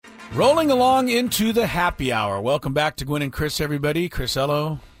Rolling along into the happy hour. Welcome back to Gwynn and Chris, everybody. Chris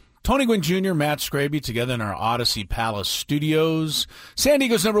Ello, Tony Gwynn Jr., Matt Scraby, together in our Odyssey Palace studios. San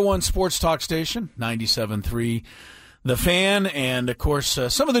Diego's #1 sports talk station, 97.3 The Fan. And, of course,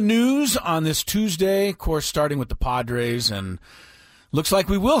 some of the news on this Tuesday, of course, starting with the Padres. And looks like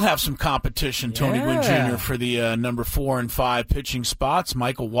we will have some competition, Tony Gwynn Jr., for the number 4 and 5 pitching spots.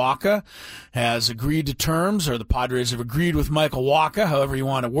 Michael Wacha has agreed to terms, or the Padres have agreed with Michael Wacha, however you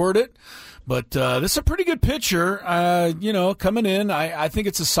want to word it. But this is a pretty good pitcher, coming in. I think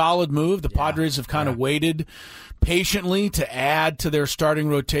it's a solid move. The Padres have kind of waited patiently to add to their starting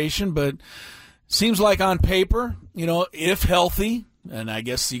rotation, but seems like on paper, if healthy, and I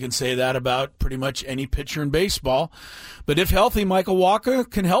guess you can say that about pretty much any pitcher in baseball. But if healthy, Michael Wacha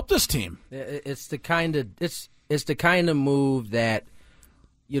can help this team. It's the kind of move that,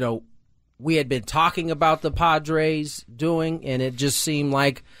 we had been talking about the Padres doing, and it just seemed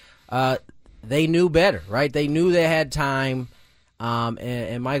like they knew better, right? They knew they had time,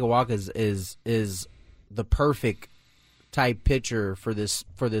 and Michael Wacha is the perfect type pitcher for this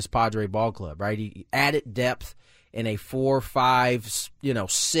Padre ball club, right? He added depth in a 4, 5,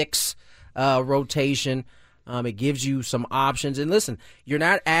 6 rotation. It gives you some options. And listen, you're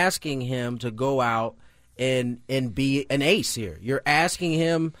not asking him to go out and be an ace here. You're asking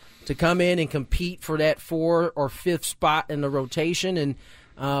him to come in and compete for that 4th or 5th spot in the rotation.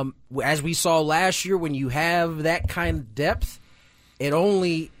 And as we saw last year, when you have that kind of depth, it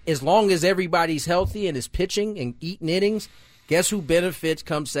only, as long as everybody's healthy and is pitching and eating innings, guess who benefits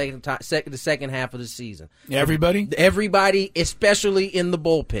come the second half of the season? Everybody? Everybody, especially in the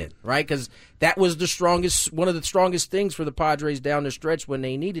bullpen, right? Because that was one of the strongest things for the Padres down the stretch when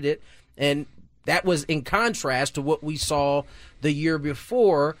they needed it. And that was in contrast to what we saw the year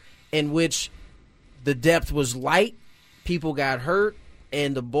before, in which the depth was light, people got hurt,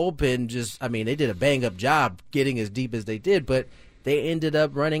 and the bullpen they did a bang-up job getting as deep as they did, but they ended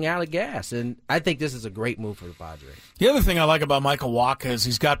up running out of gas. And I think this is a great move for the Padres. The other thing I like about Michael Wacha is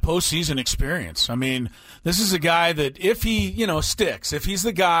he's got postseason experience. I mean, this is a guy that if he, sticks, if he's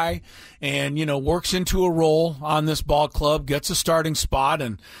the guy and, works into a role on this ball club, gets a starting spot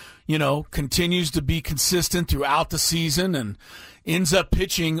and, continues to be consistent throughout the season and ends up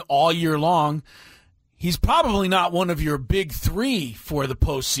pitching all year long, he's probably not one of your big 3 for the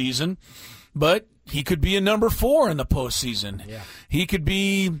postseason, but he could be a number 4 in the postseason. Yeah. He could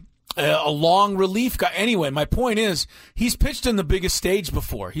be a long relief guy. Anyway, my point is he's pitched in the biggest stage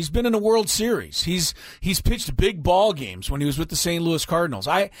before. He's been in a World Series. He's pitched big ball games when he was with the St. Louis Cardinals.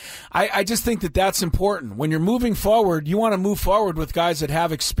 I just think that that's important. When you're moving forward, you want to move forward with guys that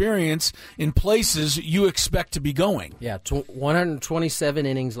have experience in places you expect to be going. Yeah, 127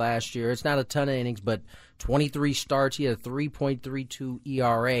 innings last year. It's not a ton of innings, but 23 starts. He had a 3.32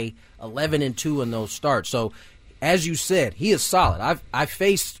 ERA, 11-2 in those starts. So, as you said, he is solid. I've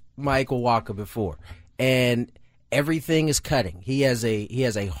faced Michael Wacha before, and everything is cutting. He has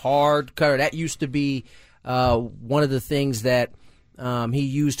a hard cutter. That used to be one of the things that he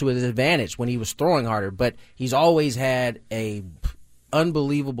used to his advantage when he was throwing harder. But he's always had a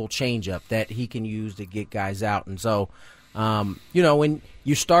unbelievable changeup that he can use to get guys out. And so, when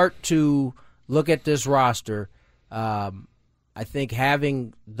you start to look at this roster, I think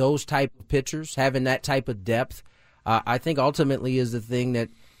having those type of pitchers, having that type of depth, I think ultimately is the thing that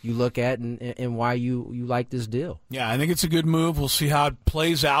you look at and why you like this deal. Yeah, I think it's a good move. We'll see how it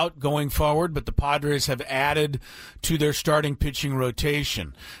plays out going forward, but the Padres have added to their starting pitching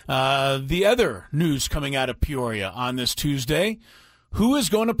rotation. The other news coming out of Peoria on this Tuesday, who is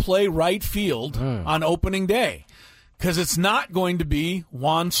going to play right field on opening day? Because it's not going to be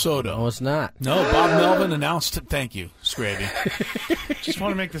Juan Soto. No, it's not. No, Bob Melvin announced it. Thank you, Scraby. Just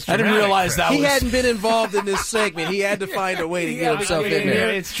want to make this I dramatic. didn't realize that he hadn't been involved in this segment. He had to find a way to get himself in there.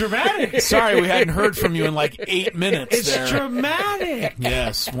 It's dramatic. Sorry, we hadn't heard from you in like 8 minutes. It's dramatic.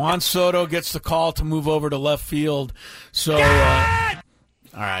 Yes, Juan Soto gets the call to move over to left field. So, all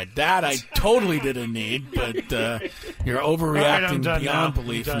right, that I totally didn't need, but you're overreacting beyond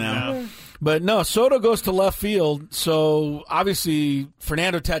belief now. But no, Soto goes to left field, so obviously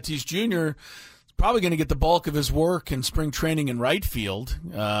Fernando Tatis Jr. is probably going to get the bulk of his work in spring training in right field.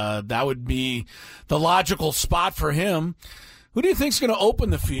 That would be the logical spot for him. Who do you think is going to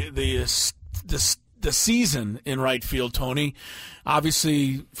open the season in right field, Tony?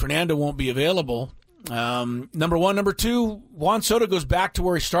 Obviously, Fernando won't be available. Number one. Number two, Juan Soto goes back to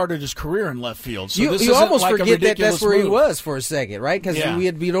where he started his career in left field. So you almost like forget that that's where move. he was for a second, right? Because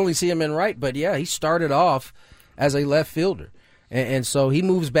we'd only see him in right. But, yeah, he started off as a left fielder. And so he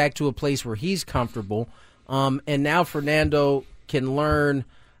moves back to a place where he's comfortable. And now Fernando can learn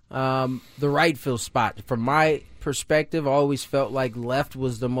the right field spot. From my perspective, I always felt like left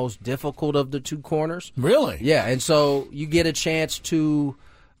was the most difficult of the two corners. Really? Yeah, and so you get a chance to,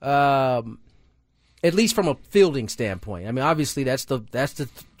 at least from a fielding standpoint. I mean, obviously that's the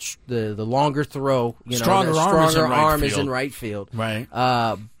longer throw. Stronger arm is in right field. Right.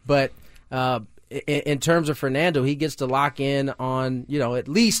 But in terms of Fernando, he gets to lock in on, at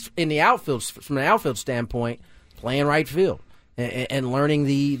least in the outfield, from an outfield standpoint, playing right field and learning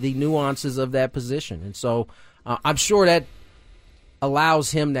the nuances of that position. And so I'm sure that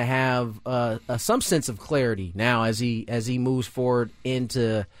allows him to have some sense of clarity now as he moves forward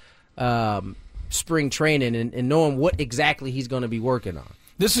into spring training and knowing what exactly he's going to be working on.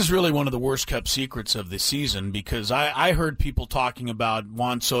 This is really one of the worst-kept secrets of the season because I heard people talking about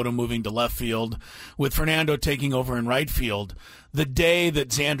Juan Soto moving to left field with Fernando taking over in right field the day that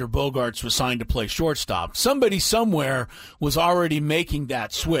Xander Bogaerts was signed to play shortstop. Somebody somewhere was already making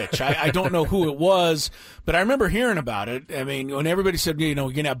that switch. I don't know who it was, but I remember hearing about it. I mean, when everybody said, we're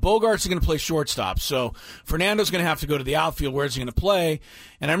going to have Bogaerts going to play shortstop, so Fernando's going to have to go to the outfield. Where's he going to play?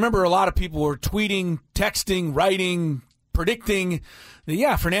 And I remember a lot of people were tweeting, texting, writing, predicting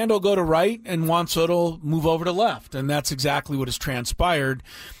that, Fernando will go to right and Juan Soto will move over to left. And that's exactly what has transpired.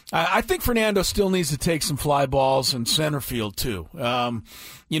 I think Fernando still needs to take some fly balls in center field, too.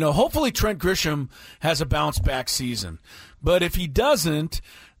 Hopefully Trent Grisham has a bounce-back season. But if he doesn't,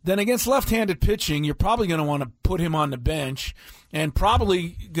 then against left-handed pitching, you're probably going to want to put him on the bench and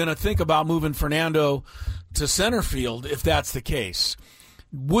probably going to think about moving Fernando to center field if that's the case.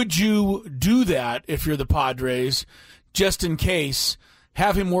 Would you do that if you're the Padres, just in case,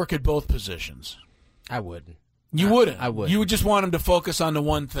 have him work at both positions? I wouldn't. You wouldn't? I would. You would just want him to focus on the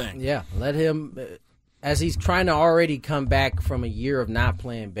one thing. Yeah, let him, as he's trying to already come back from a year of not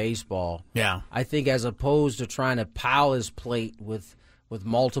playing baseball. Yeah. I think as opposed to trying to pile his plate with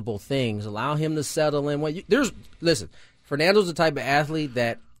multiple things, allow him to settle in. Listen, Fernando's the type of athlete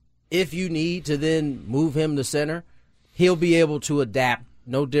that if you need to then move him to center, he'll be able to adapt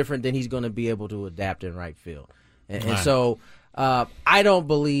no different than he's going to be able to adapt in right field. And so I don't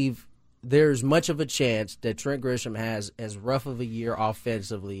believe there's much of a chance that Trent Grisham has as rough of a year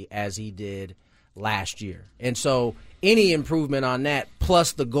offensively as he did last year. And so any improvement on that,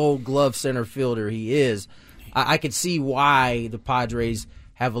 plus the Gold Glove center fielder he is, I could see why the Padres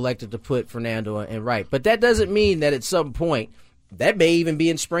have elected to put Fernando in right. But that doesn't mean that at some point, that may even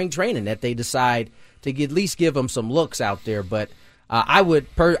be in spring training, that they decide to at least give him some looks out there. But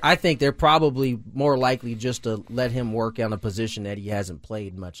I think they're probably more likely just to let him work on a position that he hasn't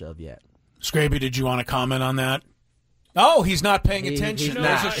played much of yet. Scraby, did you want to comment on that? Oh, he's not paying attention. He's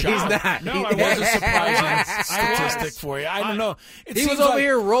not. He's not. No, it was a surprising statistic for you. I don't know. He was over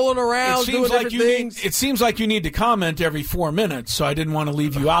here rolling around doing different things. It seems like you need to comment every 4 minutes, so I didn't want to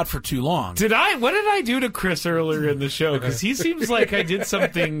leave you out for too long. What did I do to Chris earlier in the show? Because he seems like I did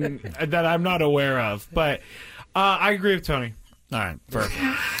something that I'm not aware of. But I agree with Tony. All right,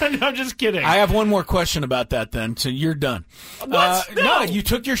 perfect. I'm just kidding. I have one more question about that then, so you're done. What? No, you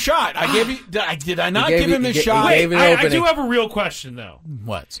took your shot. I gave you. Did I not give him his shot? Wait, I do have a real question, though.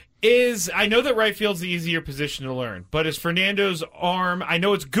 What? I know that right field's the easier position to learn, but is Fernando's arm, I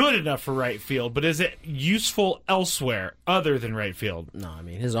know it's good enough for right field, but is it useful elsewhere other than right field? No, I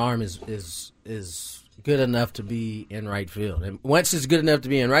mean, his arm is good enough to be in right field. And once it's good enough to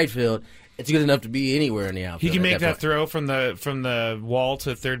be in right field, it's good enough to be anywhere in the outfield. He can make that throw from the wall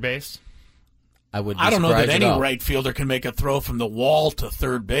to third base? I don't know that any right fielder can make a throw from the wall to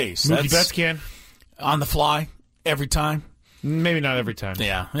third base. Mookie Betts can. On the fly, every time? Maybe not every time.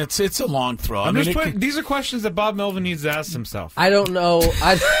 Yeah, it's a long throw. These are questions that Bob Melvin needs to ask himself. I don't know.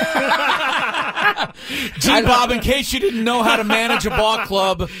 Gee, Bob, in case you didn't know how to manage a ball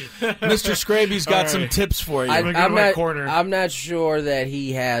club, Mr. Scraby's got some tips for you. I'm not sure that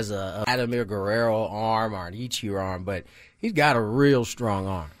he has a Vladimir Guerrero arm or an Ichiro arm, but he's got a real strong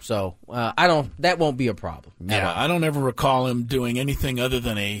arm. So that won't be a problem. Yeah, I don't ever recall him doing anything other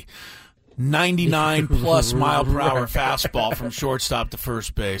than a 99-plus mile-per-hour fastball from shortstop to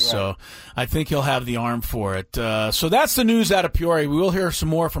first base. Right. So I think he'll have the arm for it. So that's the news out of Peoria. We will hear some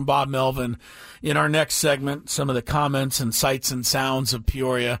more from Bob Melvin in our next segment, some of the comments and sights and sounds of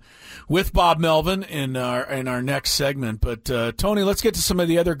Peoria with Bob Melvin in our next segment. But, Tony, let's get to some of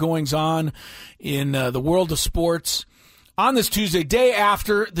the other goings-on in the world of sports. On this Tuesday, day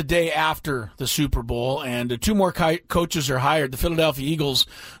after the Super Bowl, and two more coaches are hired. The Philadelphia Eagles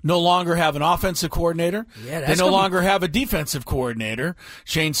no longer have an offensive coordinator. They no longer have a defensive coordinator.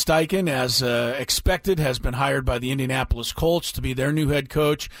 Shane Steichen, as expected, has been hired by the Indianapolis Colts to be their new head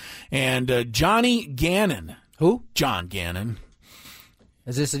coach. And Johnny Gannon. Who? John Gannon.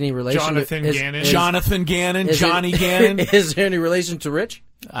 Is this any relation? Jonathan Gannon. Jonathan Gannon, Johnny Gannon. Is there any relation to Rich?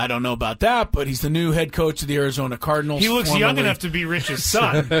 I don't know about that, but he's the new head coach of the Arizona Cardinals. He looks young enough to be Rich's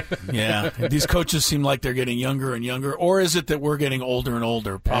son. Yeah, these coaches seem like they're getting younger and younger. Or is it that we're getting older and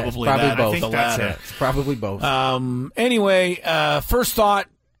older? Probably probably that. both. I think the that's latter. it. It's probably both. Anyway, first thought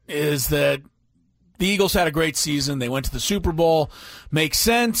is that the Eagles had a great season. They went to the Super Bowl. Makes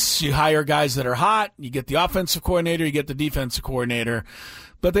sense. You hire guys that are hot. You get the offensive coordinator. You get the defensive coordinator.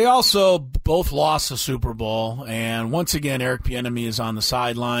 But they also both lost the Super Bowl, and once again, Eric Bieniemy is on the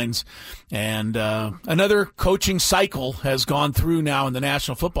sidelines. And another coaching cycle has gone through now in the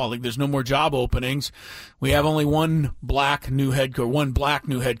National Football League. There's no more job openings. We have only one black new head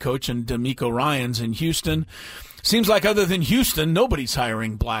coach, and D'Amico Ryans in Houston. Seems like other than Houston, nobody's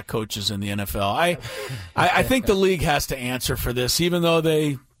hiring black coaches in the NFL. I think the league has to answer for this, even though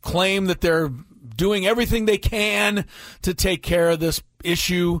they claim that they're doing everything they can to take care of this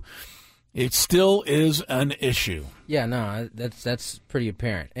issue. It still is an issue. Yeah, no, that's pretty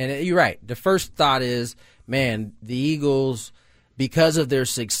apparent. And you're right. The first thought is, man, the Eagles, because of their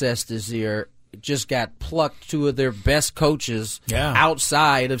success this year, just got plucked two of their best coaches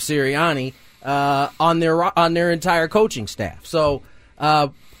outside of Sirianni on their entire coaching staff. So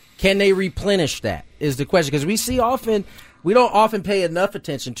can they replenish that is the question. Because we don't often pay enough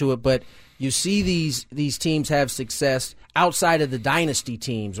attention to it, but you see these teams have success outside of the dynasty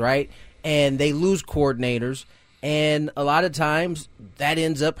teams, right? And they lose coordinators, and a lot of times that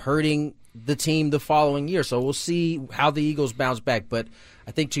ends up hurting the team the following year. So we'll see how the Eagles bounce back. But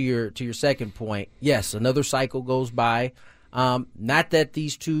I think to your second point, yes, another cycle goes by. Not that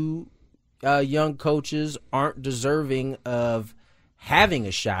these two young coaches aren't deserving of having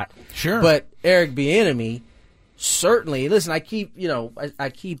a shot. Sure. But Eric Bieniemy certainly. Listen, I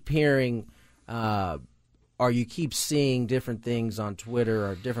keep hearing, or you keep seeing different things on Twitter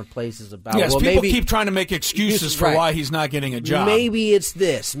or different places about. Yes, well, people maybe keep trying to make excuses for why he's not getting a job. Maybe it's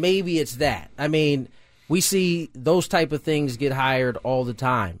this, maybe it's that. I mean, we see those type of things get hired all the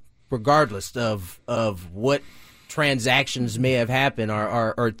time, regardless of what transactions may have happened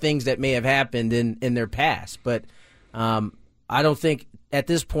or things that may have happened in their past. But I don't think at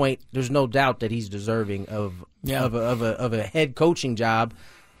this point there's no doubt that he's deserving of a head coaching job,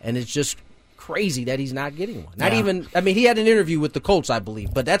 and it's just crazy that he's not getting one. Not even. I mean, he had an interview with the Colts, I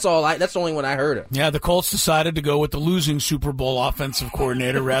believe, but that's all. That's the only one I heard of. Yeah, the Colts decided to go with the losing Super Bowl offensive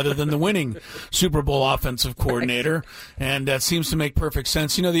coordinator rather than the winning Super Bowl offensive coordinator, and that seems to make perfect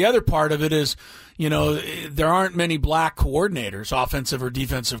sense. You know, the other part of it is, you know, there aren't many black coordinators, offensive or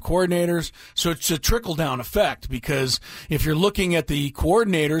defensive coordinators, so it's a trickle-down effect, because if you're looking at the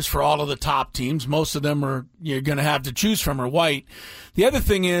coordinators for all of the top teams, most of them you're going to have to choose from are white. The other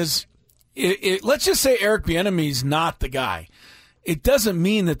thing is, let's just say Eric Bieniemy's not the guy. It doesn't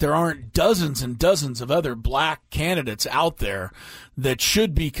mean that there aren't dozens and dozens of other black candidates out there that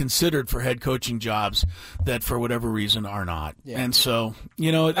should be considered for head coaching jobs that for whatever reason are not. Yeah. And so,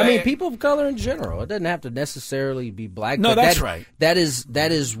 you know, I mean, people of color in general. It doesn't have to necessarily be black. No, that's right. That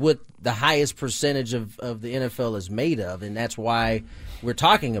is what the highest percentage of the NFL is made of, and that's why we're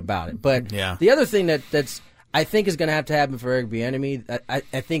talking about it. But the other thing that's I think is going to happen for Eric Bieniemy,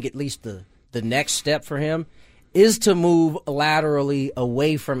 I think at least the next step for him is to move laterally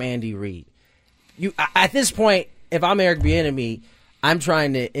away from Andy Reid. At this point, if I'm Eric Bieniemy, I'm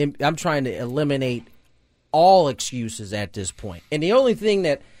trying to eliminate all excuses at this point. And the only thing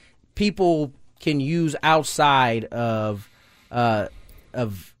that people can use outside of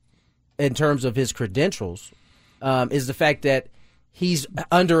in terms of his credentials is the fact that he's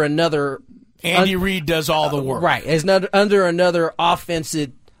under another. Andy Reid does all the work. Right. As under another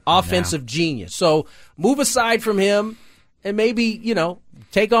offensive genius. So move aside from him and maybe, you know,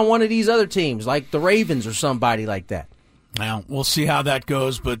 take on one of these other teams like the Ravens or somebody like that. Well, we'll see how that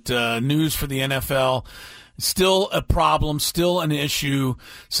goes, but news for the NFL. Still a problem, still an issue,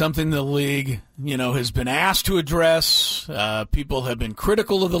 something the league, you know, has been asked to address. People have been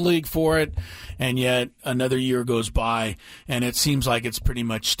critical of the league for it, and yet another year goes by, and it seems like it's pretty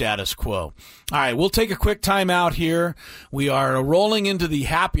much status quo. All right, we'll take a quick time out here. We are rolling into the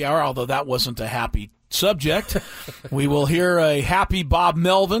happy hour, although that wasn't a happy subject. We will hear a happy Bob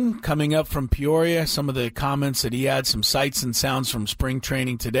Melvin coming up from Peoria, some of the comments that he had, some sights and sounds from spring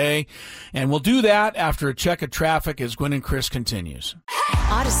training today. And we'll do that after a check of traffic as Gwen and Chris continues.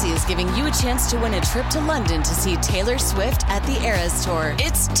 Odyssey is giving you a chance to win a trip to London to see Taylor Swift at the Eras Tour.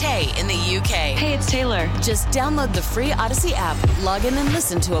 It's Tay in the UK. Hey, it's Taylor. Just download the free Odyssey app, log in and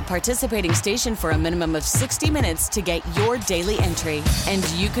listen to a participating station for a minimum of 60 minutes to get your daily entry. And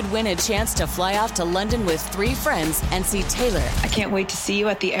you could win a chance to fly off to London London with 3 friends and see Taylor. I can't wait to see you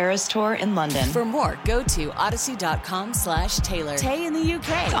at the Eras Tour in London. For more, go to odyssey.com/Taylor. Tay in the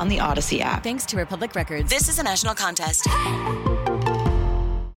UK. It's on the Odyssey app. Thanks to Republic Records. This is a national contest.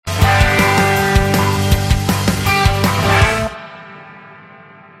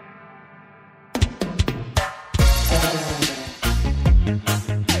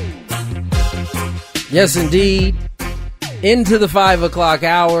 Yes, indeed. Into the 5 o'clock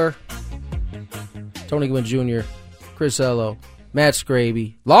hour. Tony Gwynn Jr., Chris Ello, Matt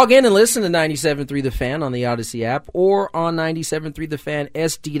Scraby. Log in and listen to 97.3 The Fan on the Odyssey app or on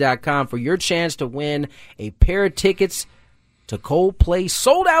 97.3thefansd.com for your chance to win a pair of tickets to Coldplay's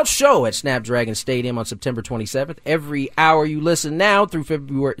sold-out show at Snapdragon Stadium on September 27th. Every hour you listen now through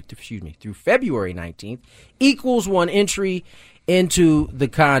February 19th equals one entry into the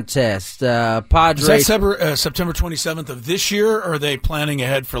contest. Padres. Is that September 27th of this year, or are they planning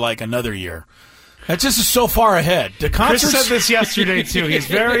ahead for like another year? That just is so far ahead. Chris said this yesterday, too. He's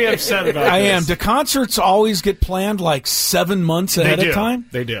very upset about this. I am. Do concerts always get planned like 7 months ahead of time?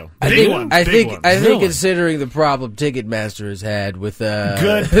 They do. I think Really? considering the problem Ticketmaster has had with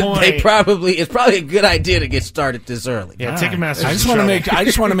good point. it's probably a good idea to get started this early. Yeah, Ticketmaster. I just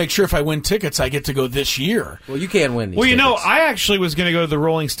want to make sure if I win tickets, I get to go this year. Well, you can't win these Well, tickets. I actually was going to go to the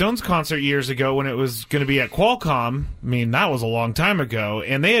Rolling Stones concert years ago when it was going to be at Qualcomm. I mean, that was a long time ago,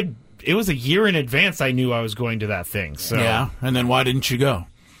 and it was a year in advance I knew I was going to that thing. So Yeah, and then why didn't you go?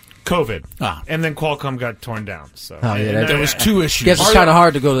 COVID. Ah. And then Qualcomm got torn down. So There was 2 issues. Guess it's kind of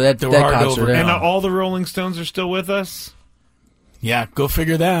hard to go to that were hard to concert. overcome. And all the Rolling Stones are still with us? Yeah, go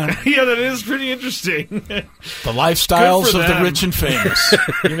figure that. Yeah, that is pretty interesting. The lifestyles Good of for the them. rich and famous.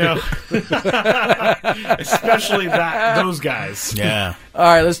 Especially those guys. Yeah. All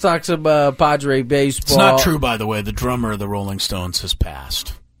right, let's talk some Padre baseball. It's not true, by the way. The drummer of the Rolling Stones has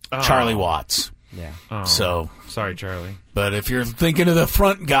passed. Charlie Watts. Yeah. Oh, So, sorry, Charlie. but if you're thinking of the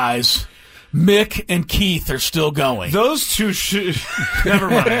front guys, Mick and Keith are still going. Those two should... Never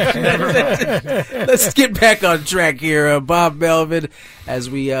mind. Let's get back on track here. Bob Melvin, as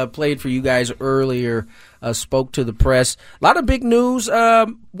we played for you guys earlier, spoke to the press. A lot of big news.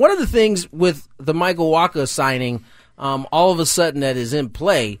 One of the things with the Michael Wacha signing, all of a sudden that is in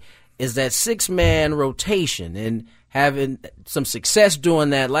play, is that 6-man rotation. And having some success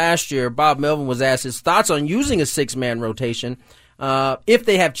doing that last year, Bob Melvin was asked his thoughts on using a 6-man rotation, if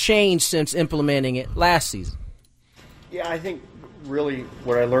they have changed since implementing it last season. Yeah, I think really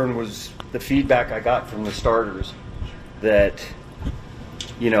what I learned was the feedback I got from the starters that,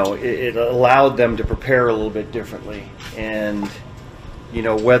 it allowed them to prepare a little bit differently. And,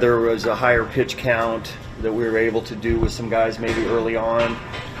 whether it was a higher pitch count that we were able to do with some guys maybe early on,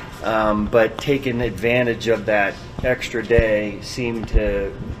 but taking advantage of that extra day seemed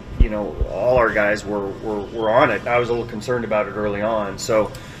to, all our guys were on it. I was a little concerned about it early on.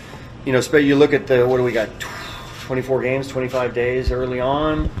 So, you look at what do we got, 24 games, 25 days early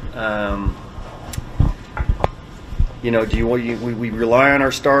on. We rely on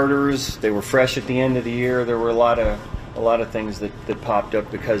our starters. They were fresh at the end of the year. There were a lot of things that popped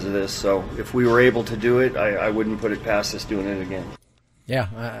up because of this. So if we were able to do it, I wouldn't put it past us doing it again. Yeah,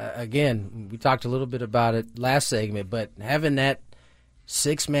 again, we talked a little bit about it last segment, but having that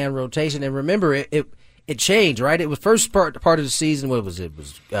 6-man rotation, and remember, it changed, right? It was first part of the season. What was it? It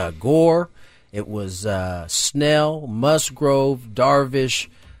was Gore, it was Snell, Musgrove, Darvish.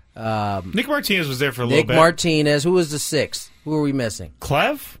 Nick Martinez was there for a little bit. Nick Martinez. Who was the 6th? Who are we missing?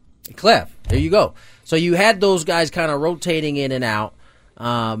 Clev? There you go. So you had those guys kind of rotating in and out,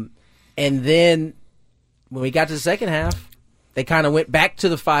 and then when we got to the second half, they kind of went back to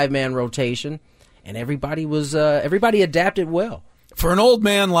the 5-man rotation, and everybody adapted well. For an old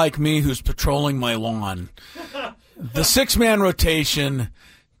man like me who's patrolling my lawn, the 6-man rotation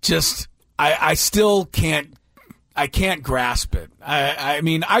just I still can't grasp it. I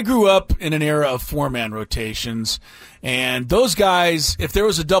mean, I grew up in an era of 4-man rotations, and those guys, if there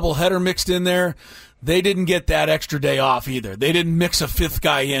was a doubleheader mixed in there, they didn't get that extra day off either. They didn't mix a 5th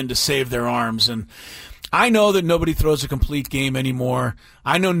guy in to save their arms. And I know that nobody throws a complete game anymore.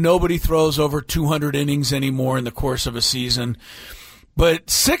 I know nobody throws over 200 innings anymore in the course of a season. But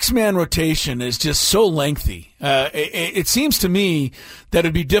 6-man rotation is just so lengthy. It seems to me that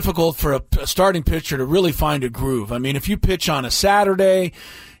it'd be difficult for a starting pitcher to really find a groove. I mean, if you pitch on a Saturday,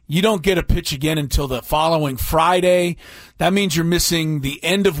 you don't get a pitch again until the following Friday. That means you're missing the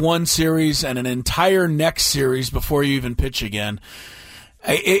end of one series and an entire next series before you even pitch again.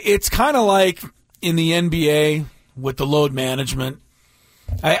 It's kind of like in the NBA with the load management.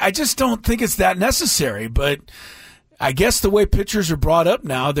 I just don't think it's that necessary, but I guess the way pitchers are brought up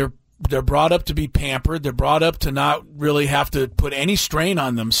now, they're They're brought up to be pampered. They're brought up to not really have to put any strain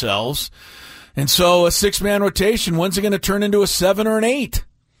on themselves. And so a 6-man rotation, when's it going to turn into a 7 or an 8?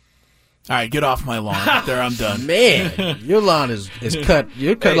 All right, get off my lawn. There, I'm done. Man, your lawn is cut.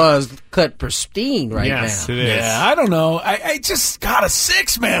 Your lawn is cut pristine right now. Yes, it is. Yeah, I don't know. I just got a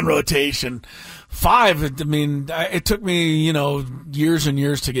 6-man rotation. 5, I mean, it took me, years and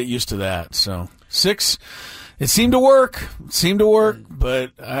years to get used to that. So 6, it seemed to work.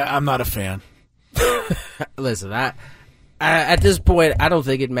 But I'm not a fan. Listen, I at this point, I don't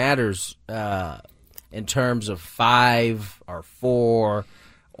think it matters in terms of 5 or 4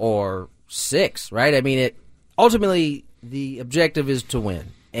 or 6, right? I mean, ultimately the objective is to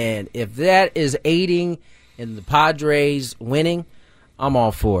win, and if that is aiding in the Padres winning, I'm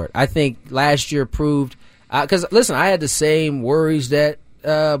all for it. I think last year proved because listen, I had the same worries that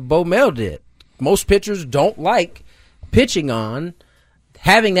Bo Mel did. Most pitchers don't like pitching on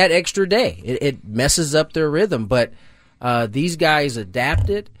having that extra day. It messes up their rhythm, but these guys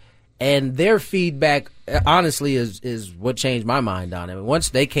adapted. And their feedback, honestly, is what changed my mind on it. I mean, once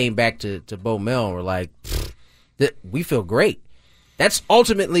they came back to Bo Mel and were like, we feel great. That's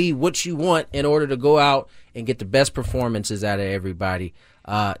ultimately what you want in order to go out and get the best performances out of everybody.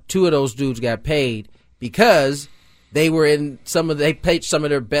 2 of those dudes got paid because they were they played some of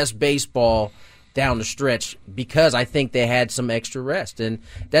their best baseball down the stretch because I think they had some extra rest. And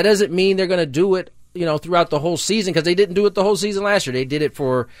that doesn't mean they're going to do it throughout the whole season, because they didn't do it the whole season last year. They did it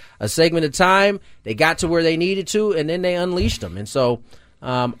for a segment of time. They got to where they needed to, and then they unleashed them. And so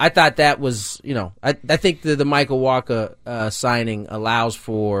I thought that was, I think the Michael Wacha signing allows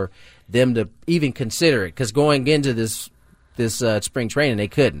for them to even consider it, because going into this spring training, they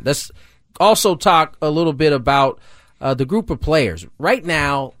couldn't. Let's also talk a little bit about the group of players. Right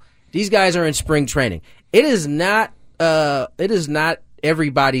now, these guys are in spring training. It is not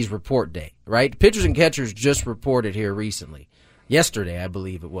everybody's report day, right? Pitchers and catchers just reported here recently. Yesterday, I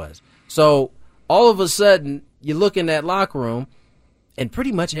believe it was. So all of a sudden, you look in that locker room, and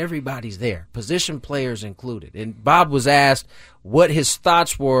pretty much everybody's there, position players included. And Bob was asked what his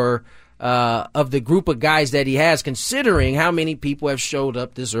thoughts were of the group of guys that he has, considering how many people have showed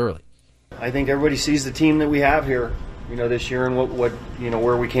up this early. I think everybody sees the team that we have here, this year, and what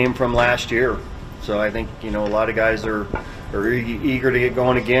where we came from last year. So I think, a lot of guys are eager to get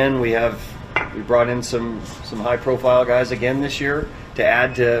going again. We brought in some high-profile guys again this year to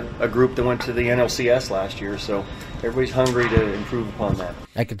add to a group that went to the NLCS last year. So everybody's hungry to improve upon that.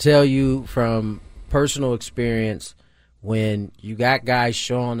 I can tell you from personal experience, when you got guys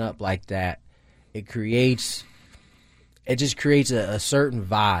showing up like that, it just creates a certain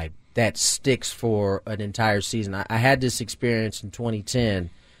vibe that sticks for an entire season. I had this experience in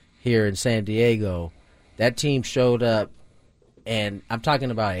 2010 here in San Diego. That team showed up, and I'm talking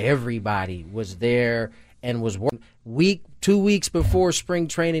about everybody was there and was working 2 weeks before spring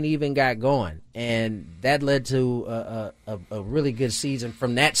training even got going, and that led to a really good season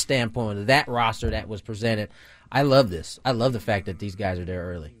from that standpoint, that roster that was presented. I love this. I love the fact that these guys are there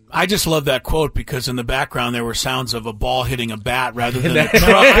early. I just love that quote because in the background there were sounds of a ball hitting a bat rather than a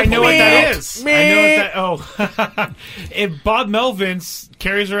truck. I know what that is. I know what that. If Bob Melvin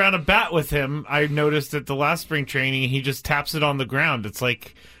carries around a bat with him, I noticed at the last spring training he just taps it on the ground. It's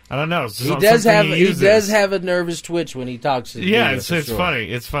like, I don't know. He does have a nervous twitch when he talks to it's sure. Funny.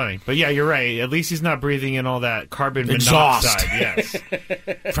 It's funny. But yeah, you're right. At least he's not breathing in all that carbon monoxide. Yes.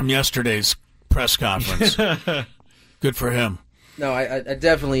 From yesterday's press conference. Good for him. No, I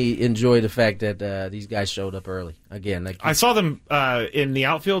definitely enjoy the fact that these guys showed up early. Again, I saw them in the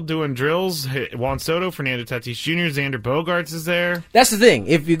outfield doing drills. Juan Soto, Fernando Tatis Jr., Xander Bogaerts is there. That's the thing.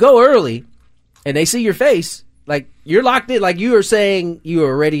 If you go early and they see your face, you're locked in. Like you were saying, you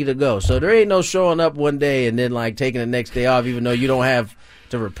are ready to go. So there ain't no showing up one day and then taking the next day off, even though you don't have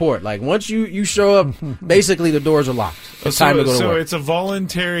to report. Once you show up, basically the doors are locked. It's time to go to work. So it's a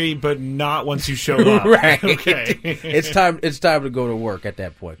voluntary, but not once you show up. Right. Okay. It's time to go to work at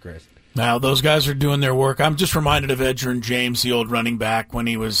that point, Chris. Now, those guys are doing their work. I'm just reminded of Edgerrin James, the old running back, when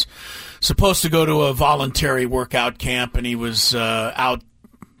he was supposed to go to a voluntary workout camp, and he was out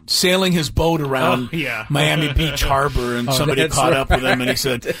sailing his boat around Miami Beach Harbor, and somebody caught up with him, and he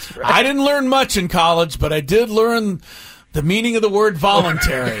said, right. I didn't learn much in college, but I did learn the meaning of the word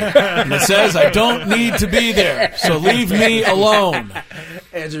voluntary. And it says, I don't need to be there, so leave me alone.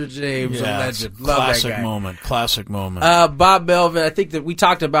 Edgerrin James, a legend. Love classic that guy. Classic moment. Bob Melvin, I think that we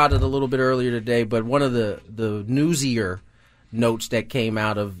talked about it a little bit earlier today, but one of the newsier notes that came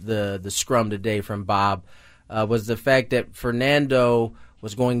out of the scrum today from Bob was the fact that Fernando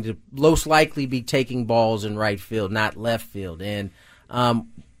was going to most likely be taking balls in right field, not left field. And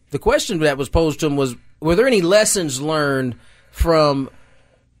The question that was posed to him was, were there any lessons learned from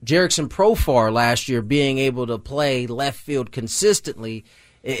Jerickson Profar last year being able to play left field consistently?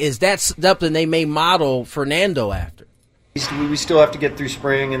 Is that something they may model Fernando after? We still have to get through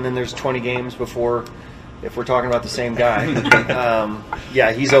spring, and then there's 20 games before, if we're talking about the same guy.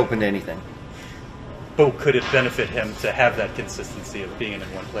 Yeah, he's open to anything. But could it benefit him to have that consistency of being in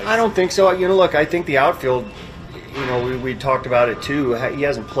one place? I don't think so. Look, I think the outfield, we talked about it too. He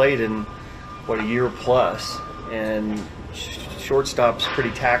hasn't played in, a year plus, and shortstop's a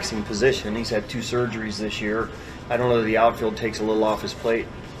pretty taxing position. He's had 2 surgeries this year. I don't know that the outfield takes a little off his plate,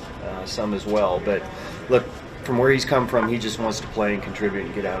 some as well. But look, from where he's come from, he just wants to play and contribute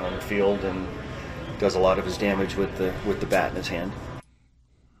and get out on the field, and does a lot of his damage with the bat in his hand.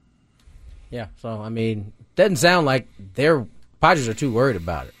 Yeah, so, doesn't sound like their Padres are too worried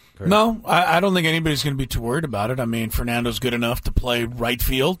about it. Correct? No, I don't think anybody's going to be too worried about it. Fernando's good enough to play right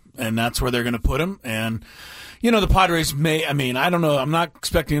field, and that's where they're going to put him. And, the Padres may, I don't know, I'm not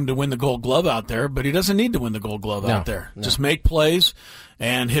expecting him to win the Gold Glove out there, but he doesn't need to win the Gold Glove out there. No. Just make plays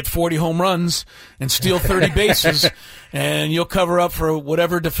and hit 40 home runs and steal 30 bases, and you'll cover up for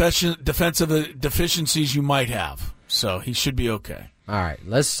whatever defensive deficiencies you might have. So he should be okay. All right,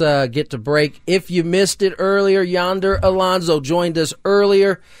 let's get to break. If you missed it earlier, Yonder Alonso joined us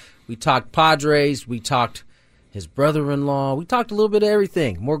earlier. We talked Padres. We talked his brother-in-law. We talked a little bit of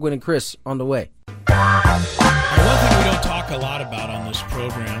everything. More Gwynn and Chris on the way. One thing we don't talk a lot about on this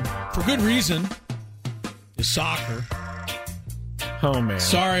program, for good reason, is soccer. Oh, man.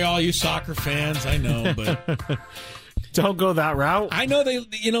 Sorry, all you soccer fans. I know, but... Don't go that route. I know they.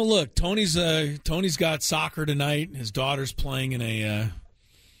 Look, Tony's got soccer tonight. His daughter's playing in a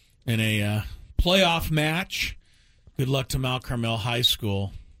playoff match. Good luck to Mount Carmel High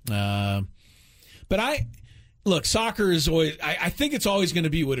School. But soccer is always. I think it's always going to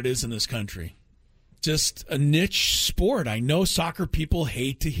be what it is in this country. Just a niche sport. I know soccer people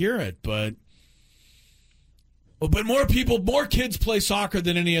hate to hear it, but more kids play soccer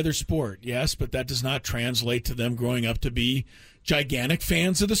than any other sport. Yes, but that does not translate to them growing up to be gigantic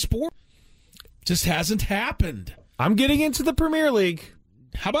fans of the sport. Just hasn't happened. I'm getting into the Premier League.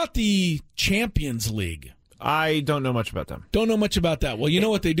 How about the Champions League? I don't know much about them. Don't know much about that. Well, you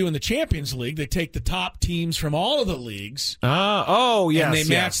know what they do in the Champions League? They take the top teams from all of the leagues. Yes. And they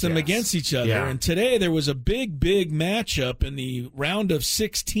match them against each other. Yeah. And today there was a big matchup in the round of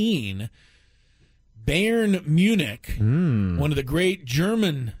 16. Bayern Munich, one of the great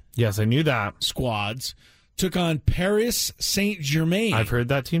German I knew that squads, took on Paris Saint-Germain. I've heard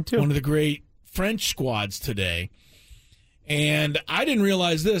that team too. One of the great French squads today. And I didn't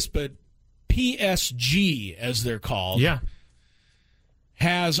realize this, but PSG, as they're called,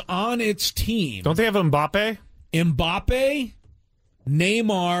 has on its team... Don't they have Mbappe? Mbappe,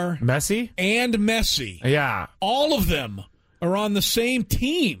 Neymar, Messi? Yeah. All of them are on the same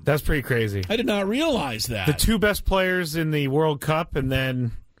team. That's pretty crazy. I did not realize that. The 2 best players in the World Cup, and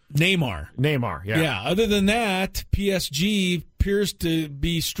then... Neymar, yeah. Yeah, other than that, PSG appears to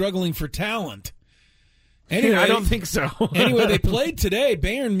be struggling for talent. Anyway, I don't think so. Anyway, they played today.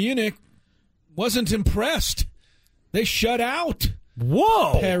 Bayern Munich wasn't impressed. They shut out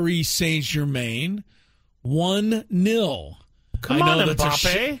Paris Saint-Germain 1-0. Come on,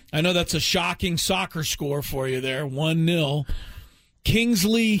 Mbappe. I know that's a shocking soccer score for you there. 1-0.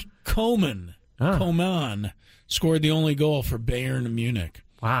 Kingsley Coman scored the only goal for Bayern Munich.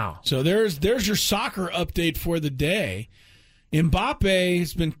 Wow. So there's your soccer update for the day. Mbappe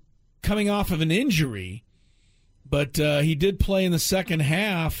has been coming off of an injury, but he did play in the second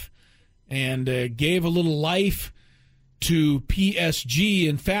half and gave a little life to PSG.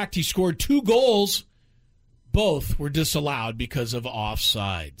 In fact, he scored 2 goals. Both were disallowed because of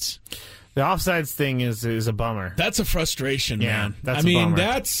offsides. The offsides thing is a bummer. That's a frustration, man. That's a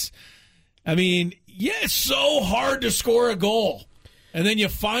bummer. It's so hard to score a goal. And then you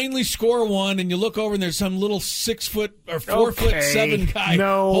finally score one, and you look over, and there's some little 6 foot or 4'7" guy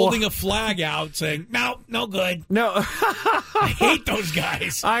holding a flag out saying, no good. No. I hate those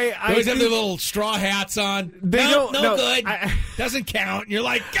guys. They always have their little straw hats on. No good. Doesn't count. And you're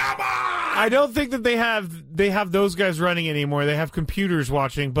like, come on. I don't think that they have those guys running anymore. They have computers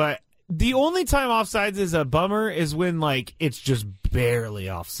watching, but the only time offsides is a bummer is when, it's just barely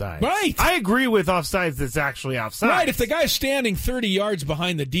offside. Right. I agree with offsides that's actually offside. Right, if the guy's standing 30 yards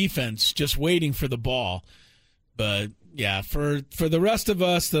behind the defense just waiting for the ball. But, yeah, for the rest of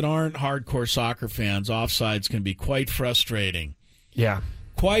us that aren't hardcore soccer fans, offsides can be quite frustrating. Yeah.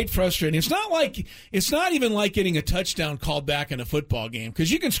 Quite frustrating. It's not even like getting a touchdown called back in a football game because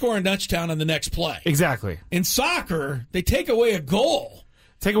you can score a touchdown on the next play. Exactly. In soccer, they take away a goal.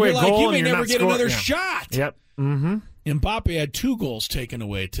 Take away you're a goal, like, you and may you're never not get scoring. another Yeah. shot. Yep. Mm-hmm. Mbappe had 2 goals taken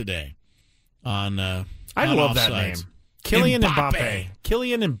away today on I on love that offsides. name. Kylian Mbappe. Mbappe.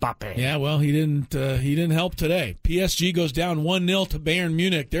 Kylian Mbappe. Yeah, well, he didn't help today. PSG goes down 1-0 to Bayern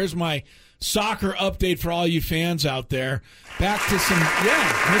Munich. There's my soccer update for all you fans out there. Back to some,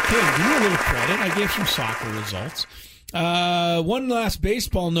 no kidding. Give me a little credit. I gave some soccer results. One last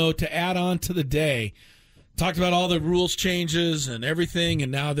baseball note to add on to the day. Talked about all the rules changes and everything,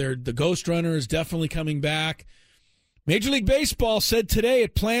 and now the Ghost Runner is definitely coming back. Major League Baseball said today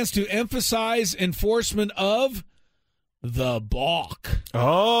it plans to emphasize enforcement of the balk.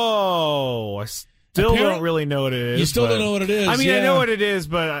 Oh, I still don't really know what it is. You still don't know what it is. I mean, I yeah. know what it is,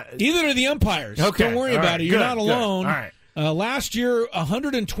 but Either are the umpires. Okay. Don't worry All about right. it. You're Good. not alone. Good. All right. Last year,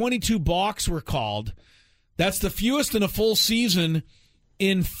 122 balks were called. That's the fewest in a full season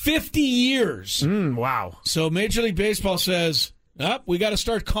in 50 years. Wow. So Major League Baseball says, we got to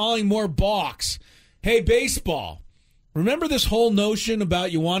start calling more balks. Hey, baseball, remember this whole notion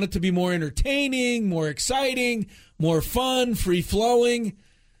about you want it to be more entertaining, more exciting, more fun, free-flowing?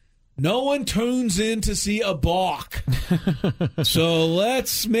 No one tunes in to see a balk. So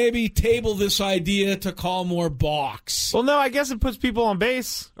let's maybe table this idea to call more balks. Well, no, I guess it puts people on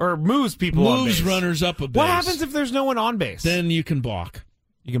base or moves people on base. Moves runners up a base. What happens if there's no one on base? Then you can balk.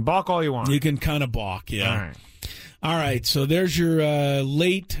 You can balk all you want. You can kind of balk, yeah. All right. All right, so there's your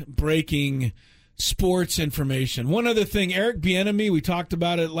late-breaking sports information. One other thing, Eric Bieniemy, we talked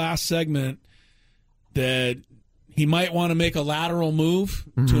about it last segment, that he might want to make a lateral move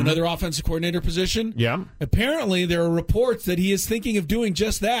to another offensive coordinator position. Yeah. Apparently, there are reports that he is thinking of doing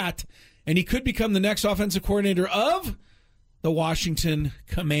just that, and he could become the next offensive coordinator of the Washington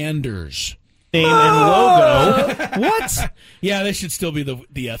Commanders. Name and logo. What? Yeah, they should still be the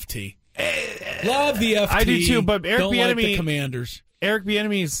FT. Love the FT. I do too, but Eric don't like the Bieniemy- Commanders. Eric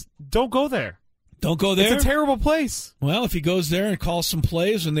Bieniemy's, don't go there. Don't go there. It's a terrible place. Well, if he goes there and calls some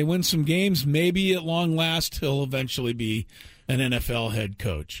plays and they win some games, maybe at long last he'll eventually be an NFL head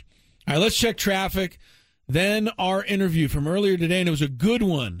coach. All right, let's check traffic. Then our interview from earlier today, and it was a good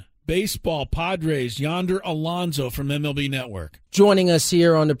one. Baseball, Padres, Yonder Alonso from MLB Network. Joining us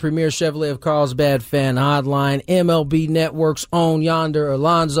here on the premier Chevrolet of Carlsbad fan hotline, MLB Network's own Yonder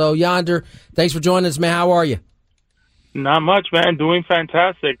Alonso. Yonder, thanks for joining us, man. How are you? Not much, man. Doing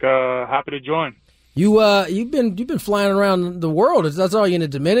fantastic. Happy to join. You've been flying around the world. That's all you in the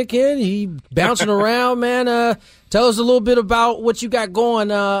Dominican. You bouncing around, man. Tell us a little bit about what you got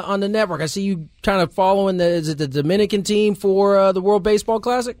going on the network. I see you kind of following the Dominican team for the World Baseball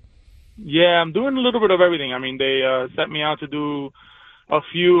Classic? Yeah, I'm doing a little bit of everything. I mean, they sent me out to do a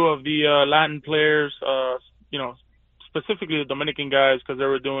few of the Latin players, specifically the Dominican guys, because they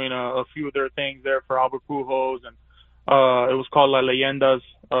were doing a few of their things there for Albert Pujols, and it was called La Leyendas.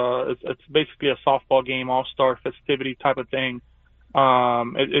 It's basically a softball game, all-star festivity type of thing.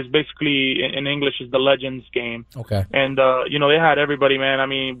 It's basically, in English, is the Legends game. Okay. And, they had everybody, man. I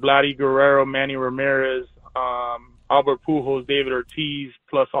mean, Vladdy Guerrero, Manny Ramirez, Albert Pujols, David Ortiz,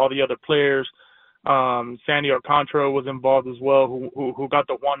 plus all the other players. Sandy Alcantara was involved as well, who got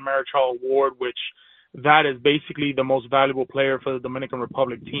the Juan Marichal Award, which that is basically the most valuable player for the Dominican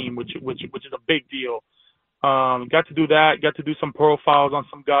Republic team, which is a big deal. Got to do that, got to do some profiles on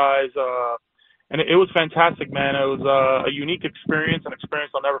some guys, and it was fantastic, man. It was a unique experience, an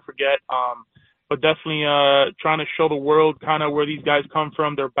experience I'll never forget. But definitely trying to show the world kind of where these guys come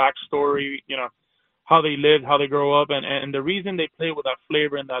from, their backstory, how they lived, how they grow up, and the reason they play with that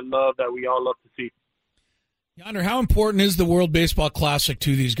flavor and that love that we all love to see. Yonder, how important is the World Baseball Classic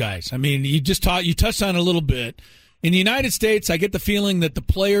to these guys? I mean, you touched on it a little bit. In the United States, I get the feeling that the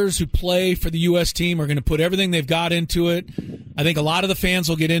players who play for the U.S. team are going to put everything they've got into it. I think a lot of the fans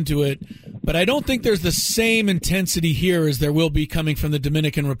will get into it. But I don't think there's the same intensity here as there will be coming from the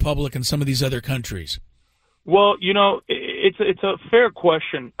Dominican Republic and some of these other countries. Well, it's a fair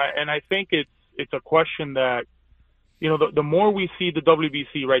question, and I think it's a question that, the more we see the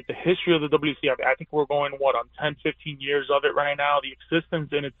WBC, right, the history of the WBC, I think we're going, on 10, 15 years of it right now. The existence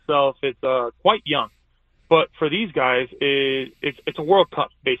in itself is quite young. But for these guys, it's a World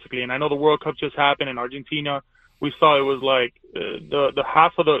Cup, basically. And I know the World Cup just happened in Argentina. We saw it was like the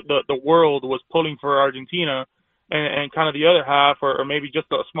half of the world was pulling for Argentina, and kind of the other half, or maybe just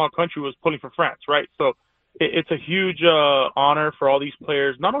a small country, was pulling for France, right? So it's a huge honor for all these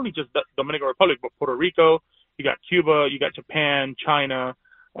players, not only just the Dominican Republic, but Puerto Rico. You got Cuba, you got Japan, China,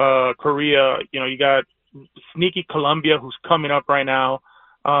 Korea. You got sneaky Colombia, who's coming up right now.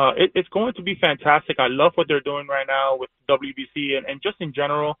 It's going to be fantastic. I love what they're doing right now with WBC and just in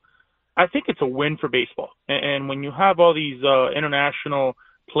general. I think it's a win for baseball. And when you have all these international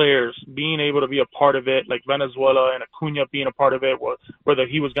players being able to be a part of it, like Venezuela and Acuna being a part of it, whether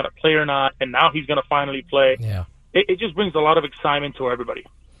he was going to play or not, and now he's going to finally play. Yeah. It just brings a lot of excitement to everybody.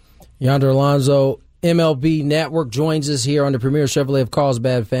 Yonder Alonso, MLB Network, joins us here on the Premier Chevrolet of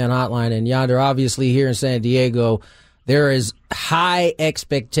Carlsbad Fan Hotline. And Yonder, obviously here in San Diego, there is high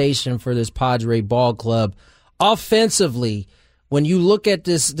expectation for this Padre ball club. Offensively, when you look at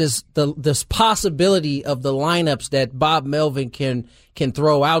this possibility of the lineups that Bob Melvin can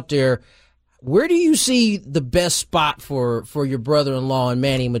throw out there, where do you see the best spot for your brother-in-law and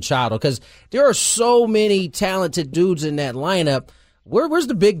Manny Machado? Because there are so many talented dudes in that lineup. Where's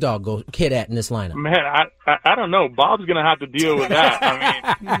the big dog kid at in this lineup? Man, I don't know. Bob's going to have to deal with that.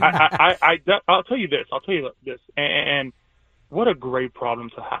 I mean, I'll tell you this. And what a great problem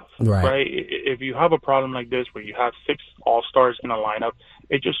to have, right? If you have a problem like this where you have 6 all-stars in a lineup,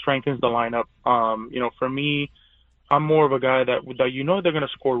 it just strengthens the lineup. For me, I'm more of a guy that they're going to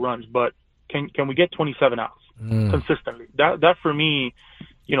score runs, but can we get 27 outs consistently? That for me,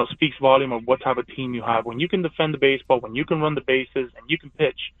 speaks volume of what type of team you have. When you can defend the baseball, when you can run the bases, and you can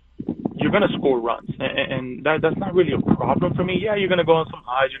pitch, you're going to score runs. And that's not really a problem for me. Yeah, you're going to go on some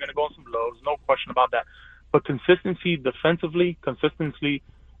highs, you're going to go on some lows, no question about that. But consistency defensively, consistency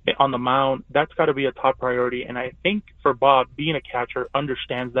on the mound, that's got to be a top priority. And I think for Bob, being a catcher,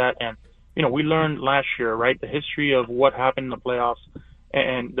 understands that. And, we learned last year, right, the history of what happened in the playoffs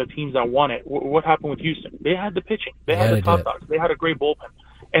and the teams that won it. What happened with Houston? They had the pitching. They had the top dogs. They had a great bullpen.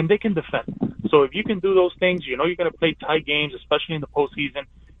 And they can defend. So if you can do those things, you're going to play tight games, especially in the postseason.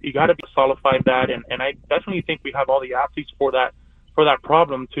 You got to solidify that. And I definitely think we have all the athletes for that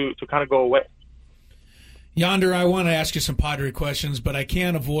problem to kind of go away. Yonder, I want to ask you some Padre questions, but I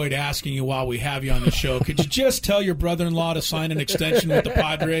can't avoid asking you while we have you on the show. Could you just tell your brother-in-law to sign an extension with the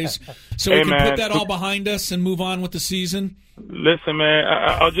Padres so we can put that all behind us and move on with the season? Listen, man,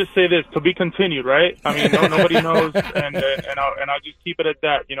 I'll just say this, to be continued, right? I mean, nobody knows, and I'll just keep it at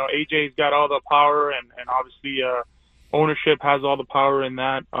that. AJ's got all the power, and obviously ownership has all the power in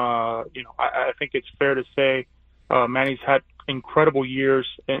that. I think it's fair to say Manny's had incredible years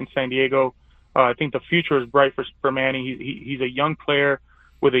in San Diego. I think the future is bright for Manny. He's a young player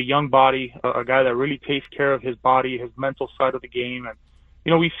with a young body, a guy that really takes care of his body, his mental side of the game. And,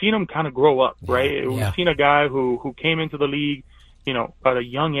 we've seen him kind of grow up, right? Yeah. We've seen a guy who came into the league, at a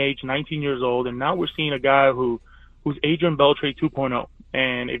young age, 19 years old, and now we're seeing a guy who's Adrian Beltre 2.0.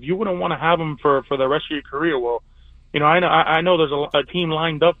 And if you wouldn't want to have him for the rest of your career, well, I know there's a team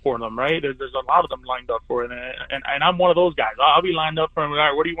lined up for them, right? There's a lot of them lined up for it, and I'm one of those guys. I'll be lined up for him. All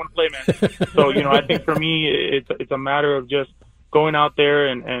right, where do you want to play, man? So, I think for me, it's a matter of just going out there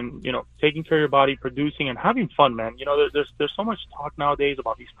and taking care of your body, producing, and having fun, man. There's so much talk nowadays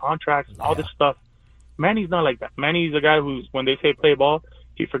about these contracts and all this stuff. Manny's not like that. Manny's a guy who's, when they say play ball,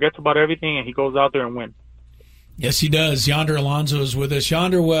 he forgets about everything and he goes out there and wins. Yes, he does. Yonder Alonso is with us.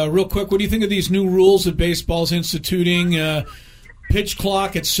 Yonder, real quick, what do you think of these new rules that baseball's instituting, pitch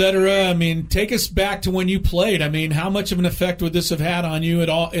clock, et cetera? I mean, take us back to when you played. I mean, how much of an effect would this have had on you at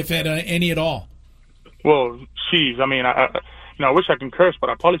all, if had any at all? Well, geez, I mean, I wish I can curse, but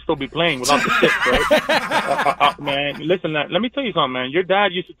I'd probably still be playing without the stick, right? Man, listen, let me tell you something, man. Your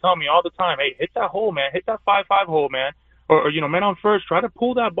dad used to tell me all the time, hey, hit that hole, man. Hit that 5-5 hole, man. Or man on first, try to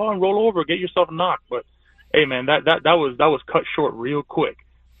pull that ball and roll over, get yourself a knock. But hey, man, that was cut short real quick.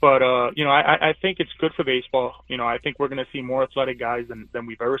 But I think it's good for baseball. I think we're going to see more athletic guys than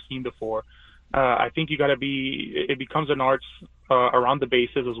we've ever seen before. I think it becomes an art around the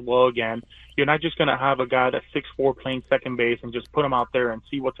bases as well again. You're not just going to have a guy that's 6'4" playing second base and just put him out there and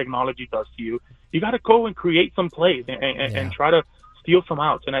see what technology does to you. You got to go and create some plays and try to steal some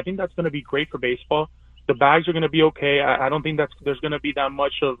outs. And I think that's going to be great for baseball. The bags are going to be okay. I don't think there's going to be that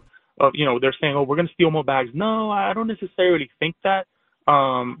much of they're saying, oh, we're going to steal more bags. No, I don't necessarily think that.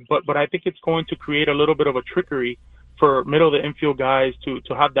 But I think it's going to create a little bit of a trickery for middle of the infield guys to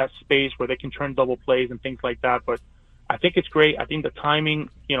have that space where they can turn double plays and things like that. But I think it's great. I think the timing,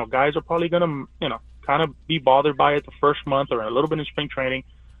 guys are probably going to, kind of be bothered by it the first month or a little bit in spring training.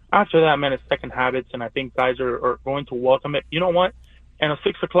 After that, man, it's second habits, and I think guys are going to welcome it. You know what? In a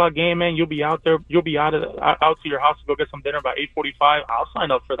 6 o'clock game, man, you'll be out there. You'll be out to your house to go get some dinner by 8:45. I'll sign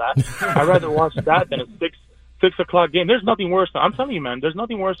up for that. I'd rather watch that than a 6 o'clock game. There's nothing worse. I'm telling you, man, there's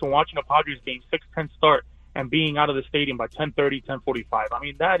nothing worse than watching a Padres game 6:10 start and being out of the stadium by 10:30, 10:45. I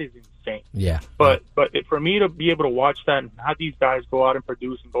mean, that is insane. Yeah. But for me to be able to watch that and have these guys go out and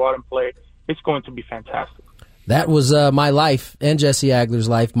produce and go out and play, it's going to be fantastic. That was my life and Jesse Agler's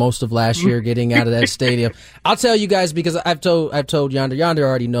life most of last year, getting out of that stadium. I'll tell you guys, because I've told Yonder. Yonder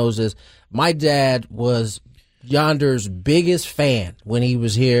already knows this. My dad was Yonder's biggest fan when he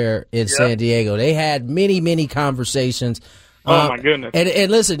was here in San Diego. They had many conversations. Oh, my goodness.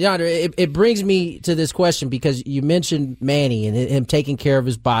 And listen, Yonder, it brings me to this question because you mentioned Manny and him taking care of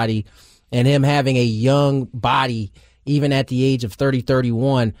his body and him having a young body even at the age of 30,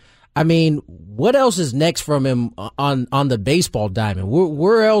 31. I mean, what else is next from him on the baseball diamond?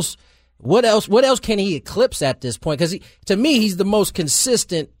 Where else? What else can he eclipse at this point? Because to me, he's the most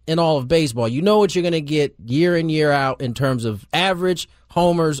consistent in all of baseball. You know what you're going to get year in, year out in terms of average,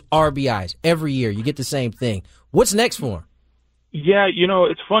 homers, RBIs. Every year, you get the same thing. What's next for him? Yeah,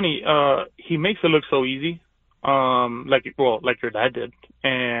 it's funny. He makes it look so easy, like your dad did,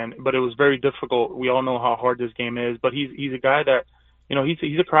 but it was very difficult. We all know how hard this game is, but he's a guy that,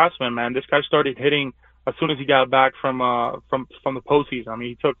 he's a craftsman, man. This guy started hitting as soon as he got back from the postseason. I mean,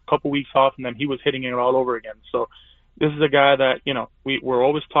 he took a couple weeks off, and then he was hitting it all over again. So this is a guy that, we're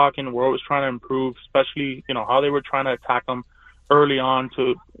always talking, we're always trying to improve, especially, how they were trying to attack him early on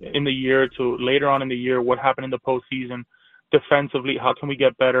in the year to later on in the year, what happened in the postseason. Defensively, how can we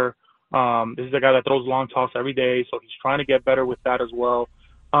get better? This is a guy that throws long toss every day, so he's trying to get better with that as well.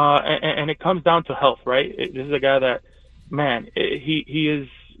 And it comes down to health, right? This is a guy that, man, he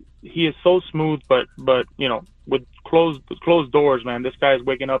is so smooth, but with closed doors, man, this guy is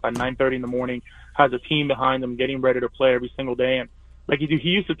waking up at 9:30 in the morning, has a team behind him, getting ready to play every single day. And like he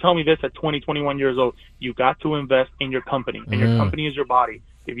used to tell me this at 20, 21 years old, you got to invest in your company, and your company is your body.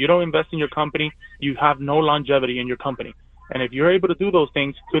 If you don't invest in your company, you have no longevity in your company. And if you're able to do those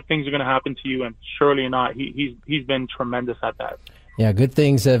things, good things are going to happen to you. And surely not, he's been tremendous at that. Yeah, good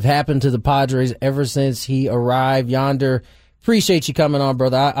things have happened to the Padres ever since he arrived. Yonder, appreciate you coming on,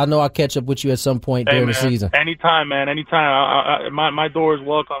 brother. I know I'll catch up with you at some point during the season. Anytime, man. Anytime. My door is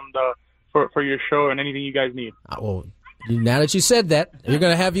welcomed for your show and anything you guys need. Well, now that you said that, we're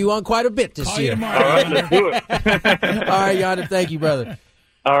going to have you on quite a bit this year. All right, let's do it. All right, Yonder, thank you, brother.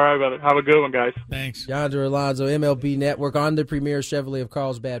 All right, brother. Have a good one, guys. Thanks. Yonder Alonso, MLB Network, on the Premier Chevrolet of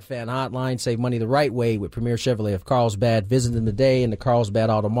Carlsbad fan hotline. Save money the right way with Premier Chevrolet of Carlsbad. Visit them today in the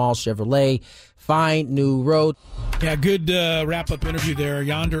Carlsbad Auto Mall. Chevrolet, find new road. Yeah, good wrap-up interview there.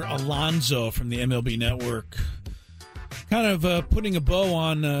 Yonder Alonso from the MLB Network. Kind of putting a bow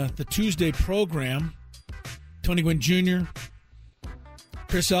on the Tuesday program. Tony Gwynn Jr.,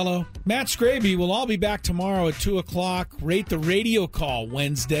 Chris Ello, Matt Scraby will all be back tomorrow at 2 o'clock. Rate the Radio Call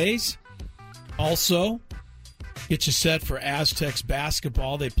Wednesdays. Also, get you set for Aztecs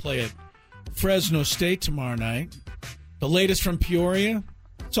basketball. They play at Fresno State tomorrow night. The latest from Peoria.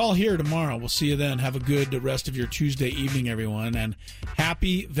 It's all here tomorrow. We'll see you then. Have a good rest of your Tuesday evening, everyone. And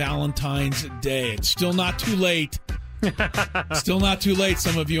happy Valentine's Day. It's still not too late. Still not too late,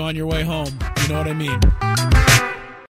 some of you on your way home. You know what I mean.